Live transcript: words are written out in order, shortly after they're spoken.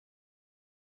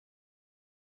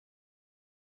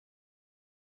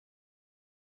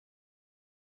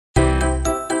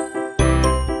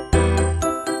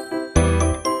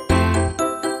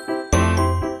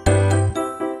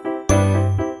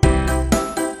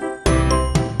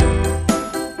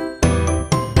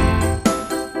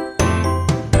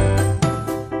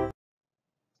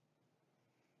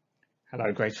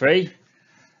Hello, grade 3.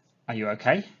 Are you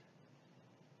okay?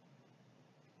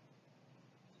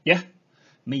 Yeah,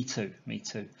 me too, me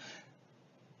too.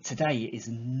 Today it is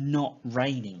not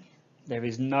raining. There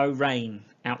is no rain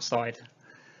outside.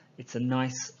 It's a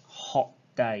nice hot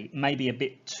day, maybe a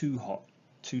bit too hot,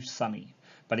 too sunny,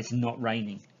 but it's not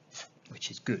raining, which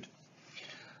is good.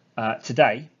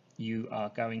 Today you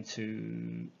are going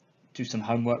to do some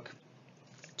homework,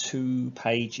 2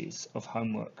 pages of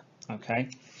homework, okay?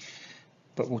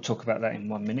 But we'll talk about that in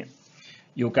 1 minute.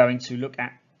 You're going to look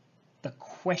at the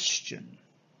question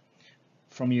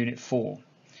from unit 4,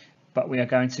 but we are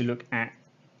going to look at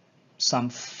some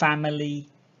family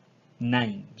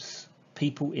names,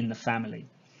 people in the family.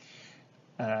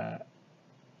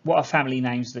 What are family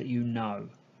names that you know?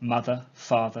 Mother,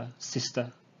 father,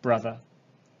 sister, brother,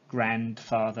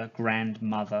 grandfather,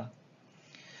 grandmother.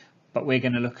 But we're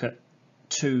going to look at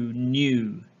 2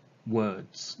 new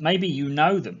words. Maybe you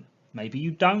know them, maybe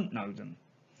you don't know them,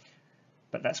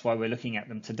 but that's why we're looking at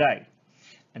them today.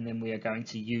 And then we are going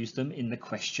to use them in the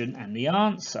question and the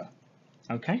answer,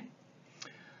 okay?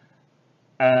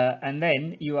 And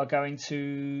then you are going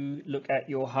to look at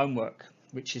your homework,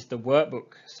 which is the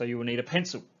workbook. So you will need a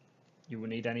pencil, you will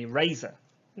need an eraser,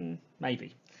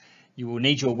 maybe. You will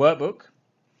need your workbook,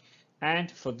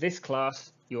 and for this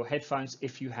class, your headphones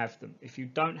if you have them. If you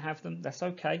don't have them, that's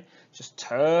okay. Just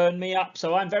turn me up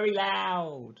so I'm very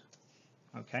loud.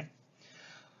 Okay.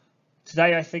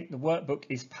 Today I think the workbook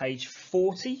is page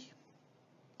 40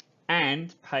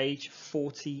 and page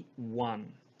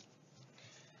 41.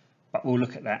 But we'll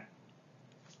look at that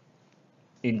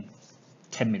in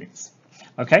 10 minutes.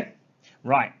 Okay?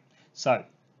 Right. So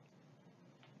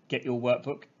get your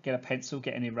workbook, get a pencil,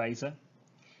 get an eraser,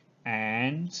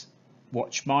 and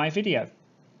watch my video.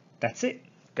 That's it.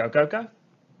 Go, go, go.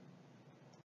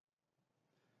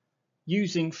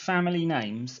 Using family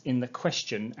names in the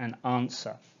question and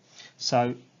answer.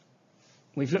 So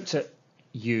we've looked at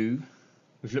you,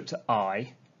 we've looked at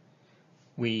I,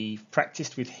 we've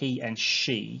practiced with he and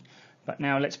she, but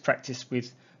now let's practice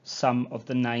with some of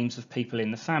the names of people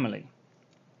in the family.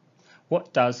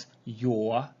 What does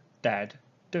your dad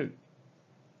do?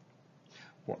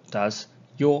 What does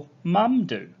your mum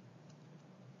do?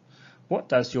 What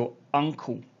does your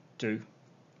uncle do?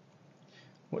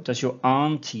 What does your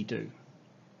auntie do?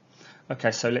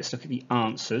 Okay, so let's look at the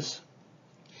answers.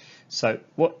 So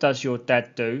what does your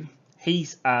dad do?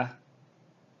 He's a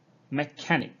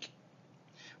mechanic.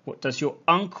 What does your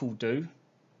uncle do?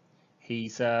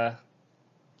 He's a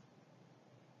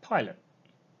pilot.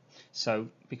 So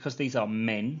because these are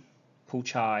men, Paul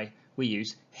Chai, we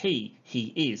use he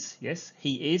is, yes,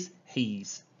 he is,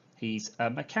 he's a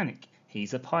mechanic,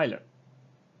 he's a pilot.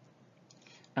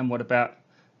 And what about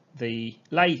the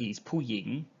ladies, Pu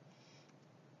Ying?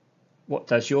 What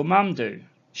does your mum do?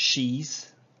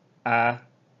 She's a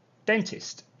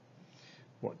dentist.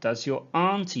 What does your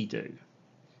auntie do?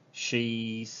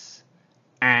 She's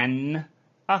an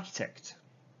architect.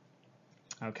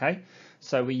 Okay,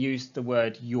 so we use the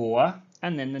word your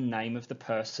and then the name of the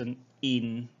person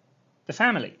in the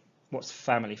family. What's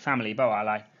family? Family,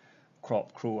 boalai,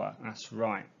 crop, crua. That's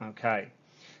right. Okay,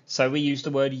 so we use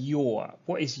the word your.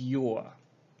 What is your?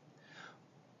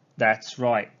 That's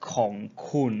right, Kong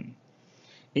Kun.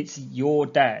 It's your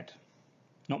dad,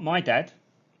 not my dad,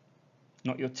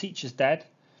 not your teacher's dad,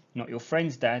 not your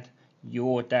friend's dad,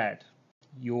 your dad,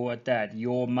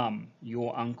 your mum,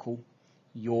 your uncle,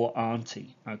 your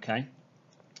auntie, okay?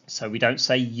 So we don't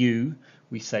say you,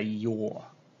 we say your.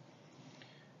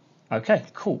 Okay,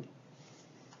 cool.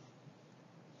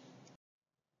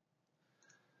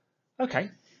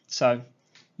 Okay, so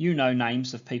you know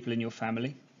names of people in your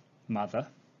family: mother,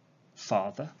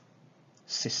 father,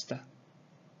 sister,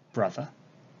 brother,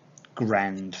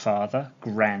 grandfather,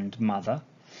 grandmother.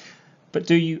 But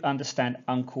do you understand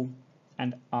uncle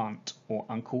and aunt, or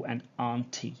uncle and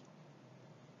auntie?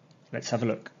 Let's have a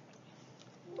look.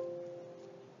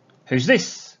 Who's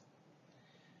this?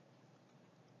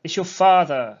 It's your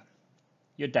father,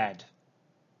 your dad.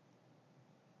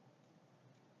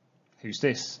 Who's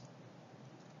this?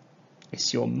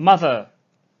 It's your mother,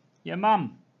 your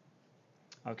mum.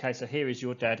 Okay, so here is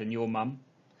your dad and your mum,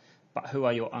 but who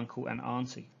are your uncle and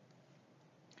auntie?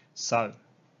 So,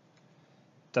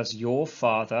 does your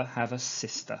father have a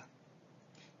sister?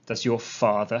 Does your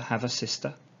father have a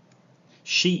sister?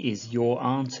 She is your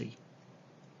auntie.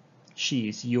 She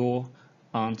is your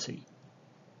auntie.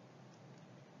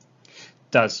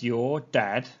 Does your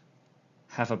dad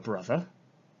have a brother?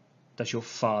 Does your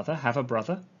father have a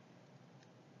brother?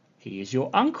 He is your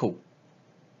uncle.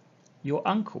 Your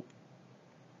uncle.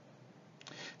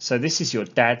 So this is your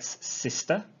dad's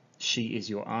sister. She is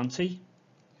your auntie.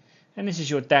 And this is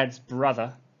your dad's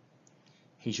brother.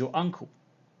 He's your uncle.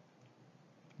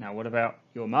 Now, what about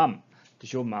your mum?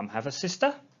 Does your mum have a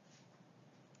sister?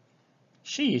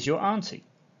 She is your auntie.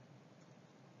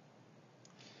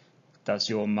 Does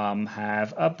your mum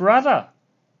have a brother?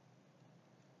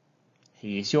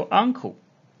 He is your uncle.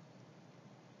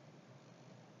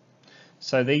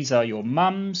 So these are your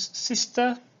mum's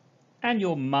sister and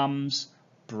your mum's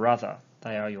brother.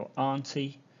 They are your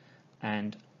auntie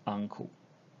and uncle.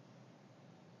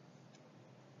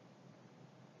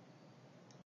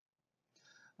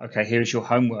 Okay, here is your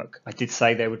homework. I did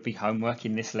say there would be homework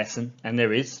in this lesson, and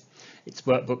there is. It's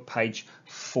workbook page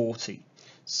 40.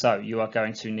 So you are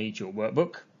going to need your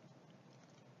workbook,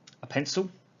 a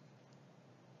pencil,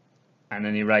 and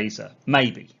an eraser.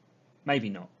 Maybe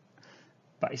not,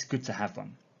 but it's good to have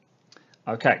one.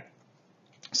 Okay,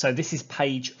 so this is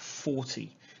page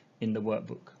 40 in the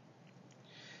workbook.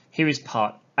 Here is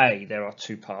part A. There are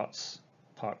two parts,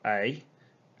 part A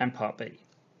and part B.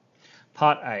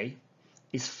 Part A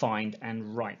is find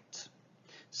and write.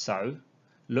 So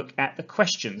look at the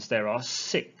questions. There are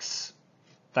 6.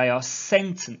 They are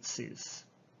sentences.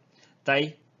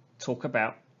 They talk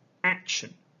about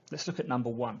action. Let's look at number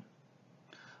 1.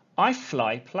 I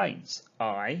fly planes.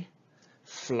 I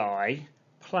fly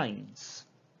planes.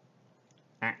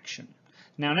 Action.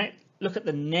 Now look at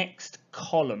the next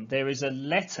column. There is a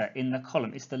letter in the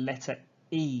column. It's the letter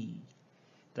E.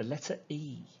 The letter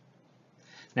E.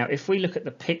 Now, if we look at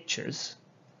the pictures,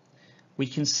 we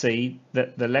can see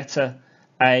that the letter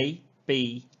A,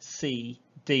 B, C,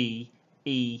 D,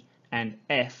 E, and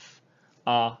F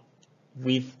are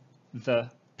with the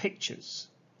pictures.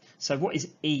 So what is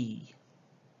E?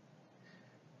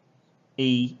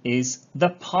 E is the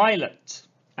pilot.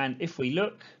 And if we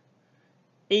look,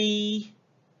 E,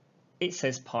 it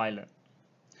says pilot.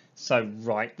 So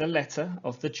write the letter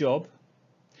of the job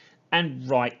and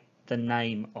write the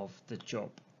name of the job.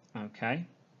 Okay,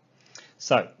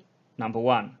 so number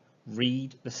 1,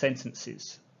 read the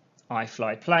sentences. I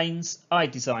fly planes, I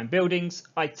design buildings,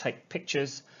 I take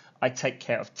pictures, I take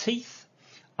care of teeth,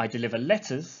 I deliver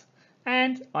letters,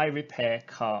 and I repair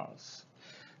cars.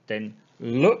 Then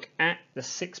look at the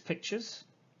 6 pictures,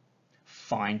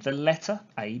 find the letter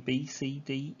A, B, C,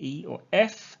 D, E, or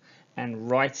F, and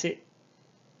write it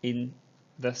in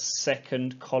the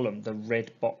second column, the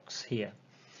red box here.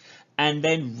 And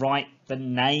then write the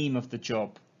name of the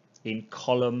job in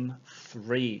column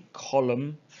 3.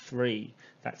 Column 3.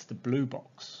 That's the blue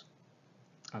box.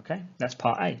 Okay, that's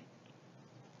part A.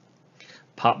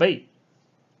 Part B.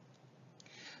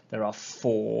 There are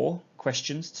 4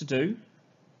 questions to do.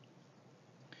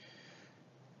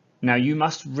 Now you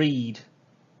must read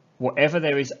whatever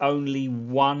there is only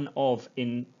one of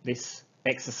in this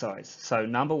exercise. So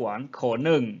number 1,ข้อ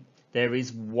 1, there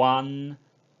is one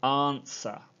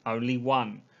answer, only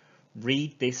one.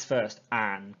 Read this first, อ่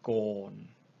านก่อน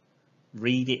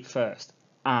Read it first,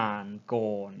 อ่านก่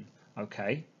อน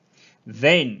Okay.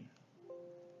 Then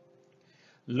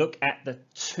look at the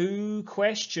 2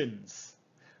 questions.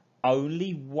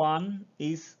 Only one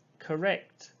is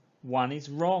correct, one is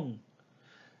wrong.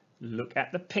 Look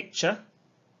at the picture.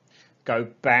 Go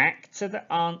back to the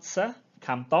answer, ค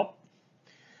ำตอบ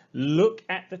Look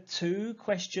at the 2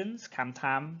 questions, คำถ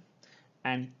าม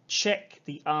and check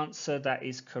the answer that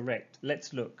is correct.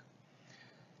 Let's look.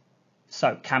 So,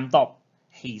 คำตอบ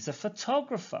he's a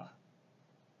photographer.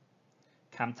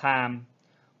 คำถาม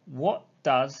what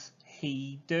does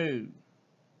he do?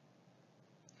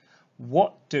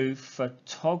 What do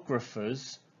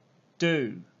photographers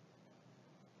do?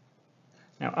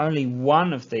 Now, only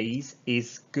one of these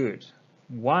is good.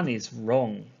 One is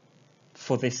wrong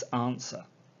for this answer.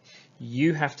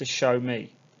 You have to show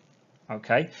me.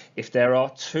 Okay, if there are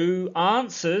 2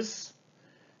 answers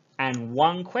and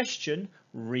 1 question,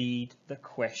 read the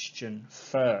question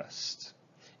first.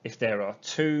 If there are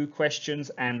 2 questions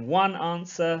and 1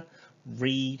 answer,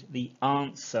 read the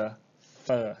answer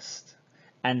first.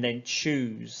 And then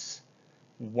choose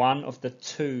one of the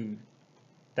 2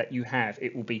 that you have.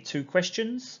 It will be 2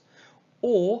 questions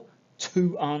or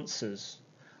 2 answers.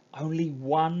 Only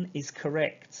one is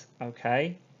correct,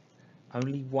 okay?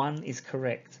 Only one is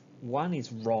correct. One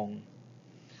is wrong.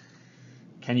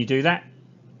 Can you do that?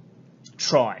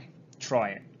 Try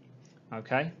it.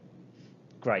 Okay,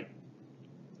 great.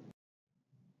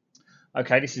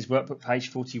 Okay, this is workbook page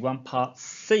 41, part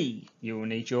C. You will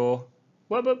need your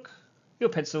workbook, your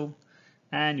pencil,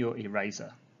 and your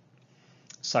eraser.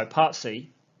 So part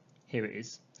C, here it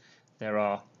is. There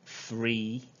are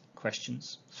 3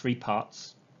 questions, 3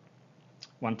 parts,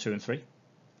 1, 2, and 3.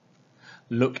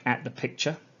 Look at the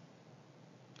picture.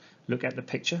 Look at the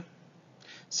picture.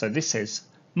 So this says,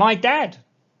 my dad.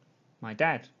 My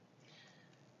dad.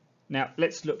 Now,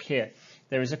 let's look here.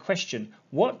 There is a question.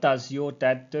 What does your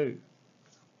dad do?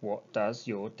 What does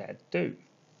your dad do?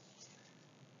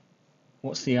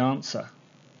 What's the answer?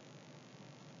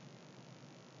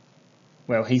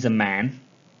 Well, he's a man.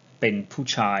 Ben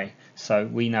Puchai. So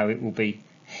we know it will be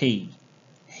he.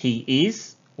 He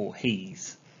is or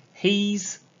he's.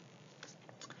 He's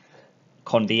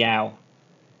con diao.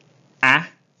 A,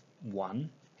 one.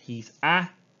 He's a.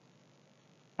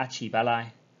 Achi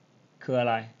balai.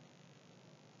 Kualai.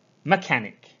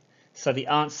 Mechanic. So the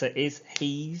answer is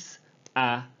he's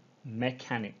a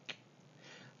mechanic.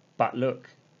 But look,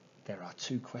 there are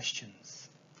two questions.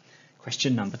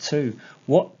 Question number 2.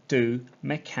 What do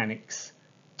mechanics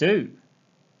do?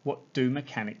 What do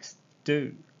mechanics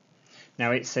do? Now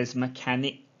it says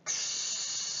mechanics,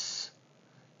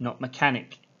 not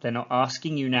mechanic. They're not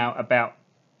asking you now about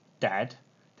dad.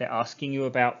 They're asking you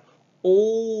about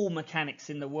all mechanics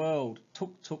in the world.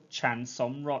 Tuk tuk chan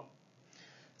som rot.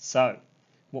 So,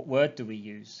 what word do we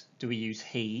use? Do we use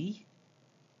he?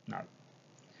 No.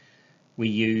 We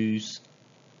use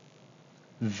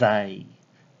they.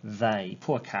 They.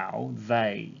 Poor cow.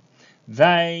 They.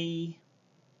 They.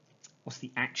 What's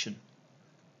the action?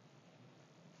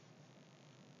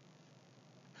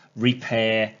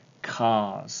 Repair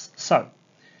cars. So,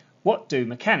 what do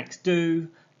mechanics do?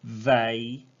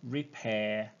 They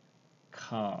repair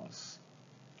cars.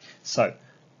 So,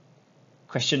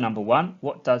 question number 1,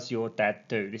 what does your dad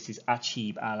do? This is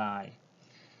achib alai.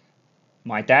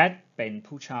 My dad, Ben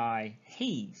Puchai,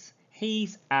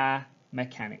 he's a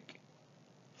mechanic.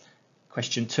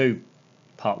 Question 2,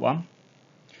 part 1.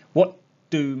 What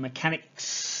do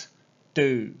mechanics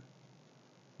do?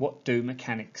 What do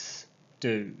mechanics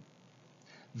do?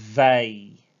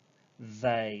 They,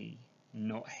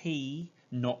 not he,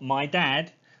 not my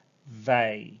dad,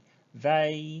 they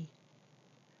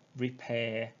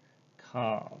repair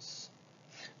cars.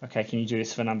 Okay, can you do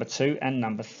this for number 2 and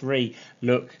number 3?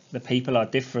 Look, the people are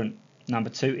different. Number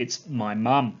 2, it's my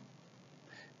mum.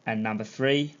 And number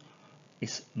 3,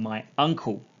 it's my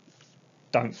uncle.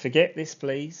 Don't forget this,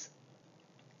 please.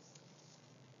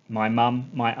 My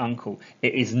mum, my uncle.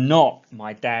 It is not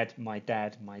my dad, my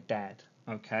dad, my dad.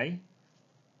 Okay?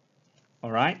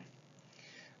 All right?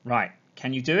 Right.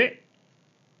 Can you do it?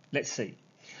 Let's see.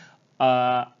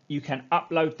 You can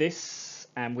upload this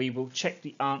and we will check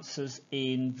the answers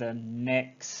in the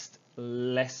next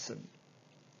lesson.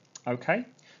 Okay?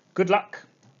 Good luck.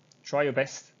 Try your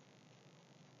best.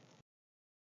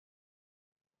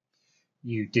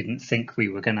 You didn't think we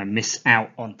were going to miss out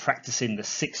on practicing the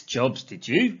 6 jobs, did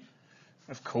you?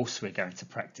 Of course we're going to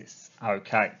practice.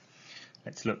 Okay,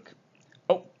 let's look.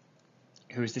 Oh,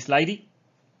 who is this lady?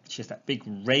 She has that big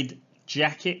red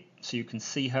jacket so you can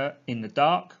see her in the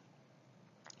dark.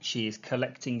 She is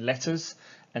collecting letters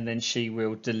and then she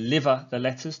will deliver the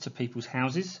letters to people's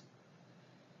houses.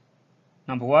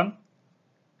 Number 1.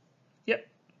 Yep,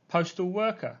 postal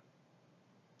worker.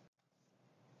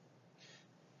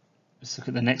 Let's look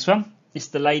at the next one. It's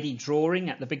the lady drawing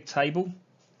at the big table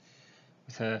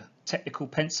with her technical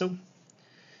pencil.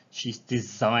 She's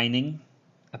designing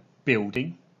a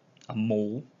building, a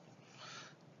mall,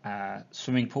 a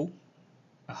swimming pool,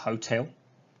 a hotel,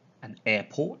 an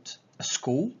airport, a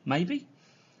school, maybe?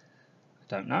 I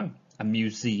don't know. A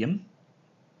museum,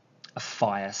 a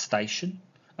fire station,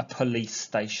 a police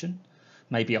station,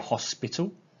 maybe a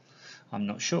hospital. I'm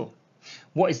not sure.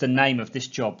 What is the name of this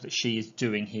job that she is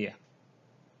doing here?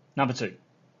 Number 2.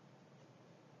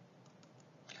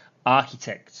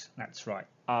 Architect. That's right.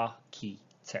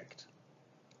 Architect.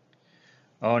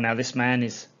 Oh, now this man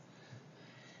is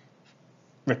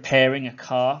repairing a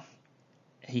car.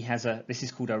 He has this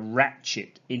is called a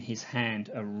ratchet in his hand.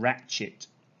 A ratchet.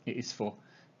 It is for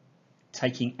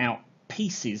taking out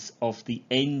pieces of the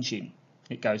engine.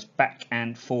 It goes back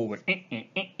and forward.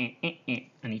 And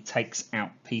he takes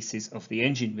out pieces of the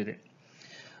engine with it.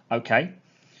 Okay.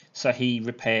 So he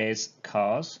repairs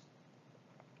cars.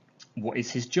 What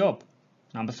is his job?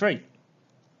 Number 3.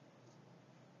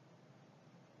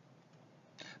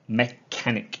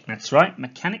 Mechanic. That's right,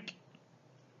 mechanic.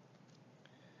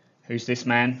 Who's this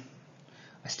man?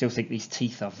 I still think these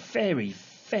teeth are very,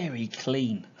 very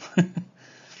clean.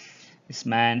 This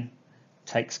man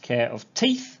takes care of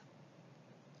teeth.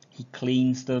 He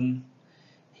cleans them.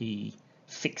 He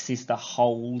fixes the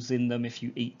holes in them if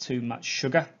you eat too much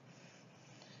sugar.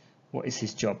 What is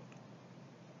his job?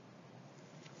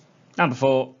 Number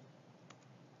 4,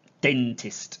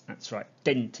 dentist. That's right,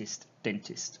 dentist,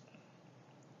 dentist.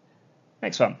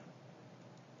 Next one.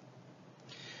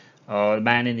 Oh, the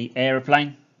man in the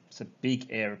aeroplane. It's a big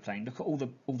aeroplane. Look at all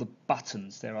the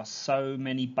buttons. There are so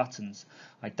many buttons.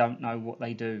 I don't know what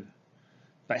they do,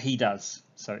 but he does.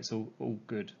 So it's all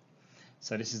good.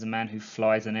 So this is the man who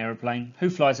flies an aeroplane. Who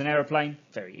flies an aeroplane?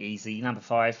 Very easy. Number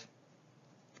 5.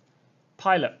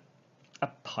 Pilot. A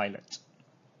pilot.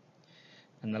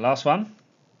 And the last one.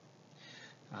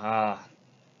 The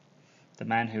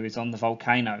man who is on the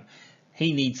volcano.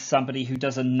 He needs somebody who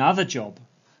does another job.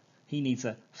 He needs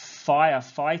a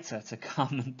firefighter to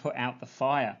come and put out the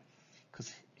fire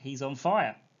because he's on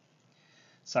fire.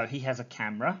 So he has a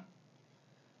camera.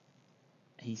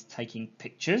 He's taking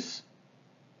pictures.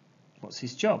 What's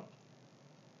his job?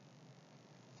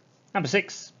 Number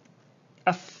 6,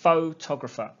 a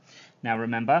photographer. Now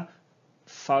remember,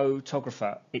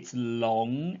 photographer, it's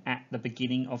long at the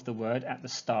beginning of the word, at the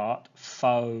start,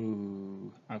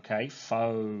 faux, okay,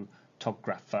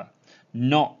 photographer,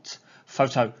 not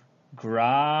photographer,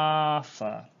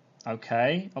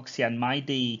 okay, Oxian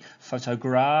Maidi,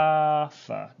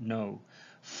 photographer, no,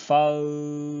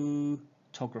 photographer,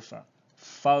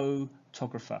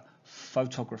 photographer,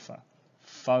 photographer,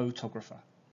 photographer,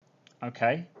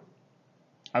 okay,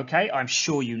 okay, I'm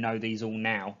sure you know these all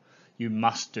now. You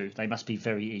must do. They must be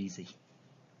very easy.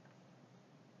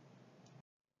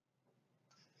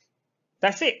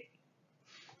 That's it.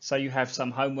 So you have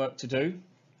some homework to do.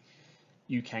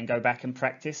 You can go back and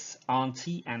practice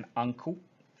auntie and uncle.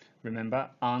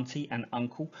 Remember, auntie and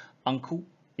uncle. Uncle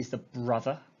is the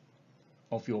brother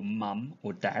of your mum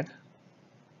or dad.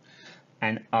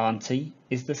 And auntie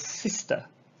is the sister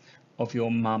of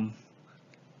your mum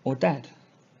or dad.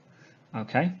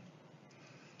 Okay?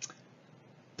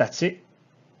 That's it.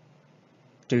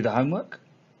 Do the homework.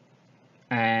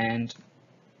 And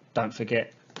don't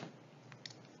forget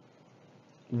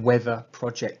weather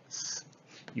projects.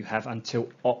 You have until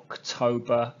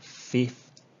October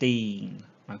 15.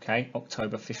 Okay?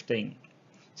 October 15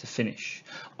 to finish.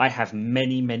 I have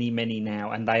many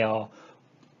now, and they are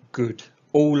good.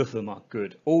 All of them are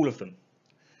good. All of them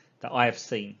that I have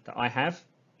seen, that I have,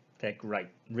 they're great.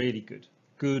 Really good.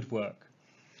 Good work.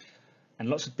 And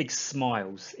lots of big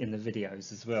smiles in the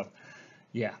videos as well.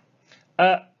 Yeah.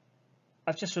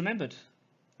 I've just remembered.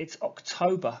 It's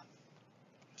October.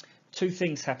 2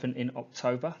 things happen in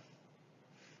October.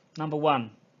 Number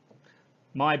 1,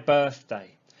 my birthday.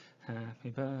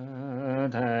 Happy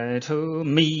birthday to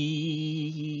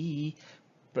me.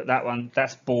 But that one,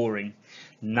 that's boring.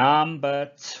 Number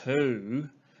 2,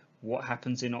 what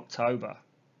happens in October?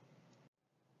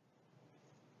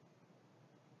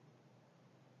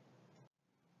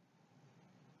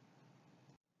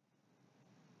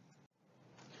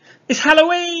 It's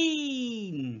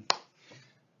Halloween!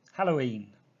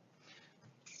 Halloween.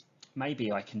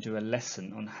 Maybe I can do a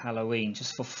lesson on Halloween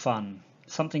just for fun.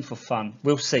 Something for fun.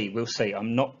 We'll see. We'll see.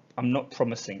 I'm not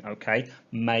promising, okay?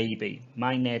 Maybe.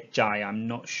 I'm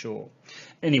not sure.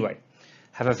 Anyway,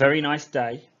 have a very nice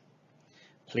day.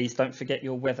 Please don't forget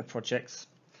your weather projects,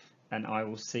 and I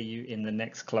will see you in the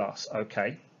next class,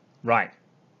 okay? Right.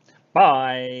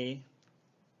 Bye.